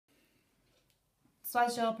So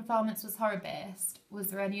as your performance was horror based, was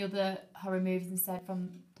there any other horror movies instead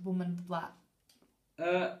from The Woman in Black?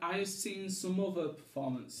 I've seen some other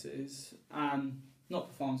performances, and not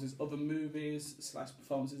performances, other movies /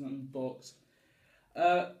 performances and books.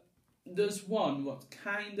 There's one what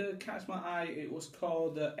kind of catch my eye. It was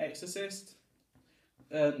called The Exorcist.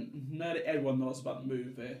 Nearly everyone knows about the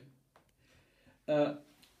movie.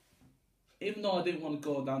 Even though I didn't want to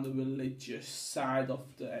go down the religious side of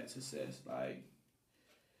The Exorcist, like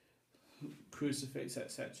crucifix,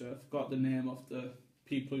 etc. I forgot the name of the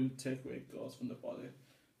people who take away ghosts from the body.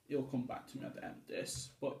 It'll come back to me at the end of this.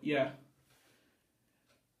 But yeah.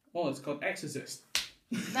 Oh, it's called Exorcist.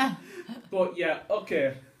 But yeah,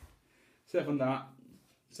 okay. Except from that.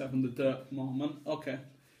 Except from the dirt moment. Okay.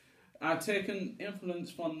 I've taken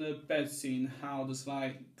influence from the bed scene, how there's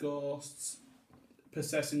like ghosts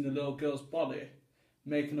possessing the little girl's body,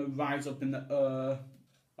 making her rise up in the air,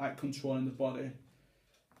 like controlling the body.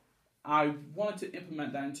 I wanted to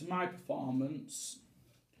implement that into my performance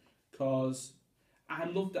because I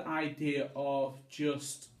love the idea of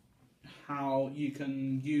just how you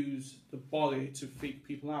can use the body to freak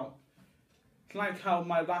people out. Like how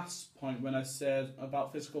my last point when I said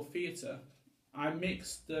about physical theatre, I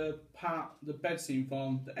mixed the bed scene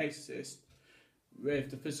from The Exorcist with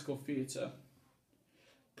the physical theatre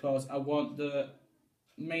because I want the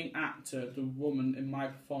main actor, the woman in my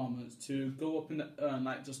performance, to go up in the air and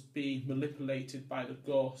like just be manipulated by the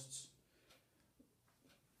ghosts.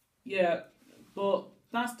 Yeah, but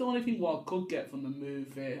that's the only thing what I could get from the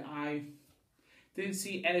movie. I didn't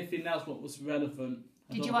see anything else what was relevant.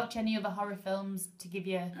 Did you watch any other horror films to give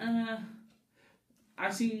you...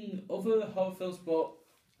 I've seen other horror films, but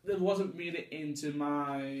it wasn't really into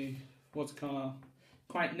my, what's kind of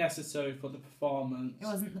quite necessary for the performance. It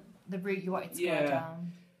wasn't the route you wanted to go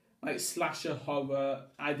down. Like slasher horror,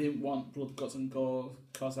 I didn't want blood, guts and gore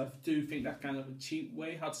because I do think that's kind of a cheap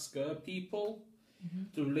way how to scare people. Mm-hmm.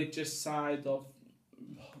 The religious side of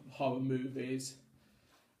horror movies,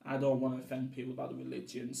 I don't want to offend people about the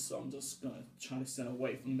religion, so I'm just going to try to stay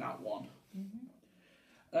away from that one.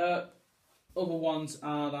 Mm-hmm. Other ones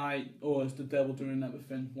are like, oh, it's the devil doing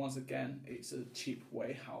everything. Once again, it's a cheap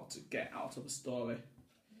way how to get out of a story.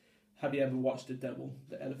 Have you ever watched The Devil,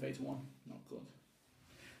 the elevator one? Not good.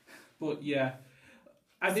 But yeah.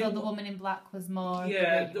 So The Woman in Black was more...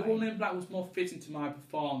 Yeah, The Woman in Black was more fitting to my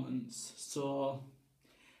performance. So,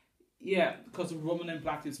 yeah, because The Woman in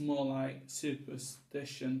Black is more like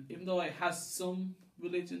superstition. Even though it has some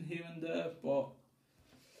religion here and there, but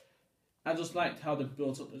I just liked how they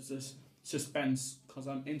built up this suspense, because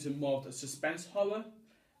I'm into more of the suspense horror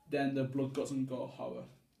than the blood, guts and gore horror.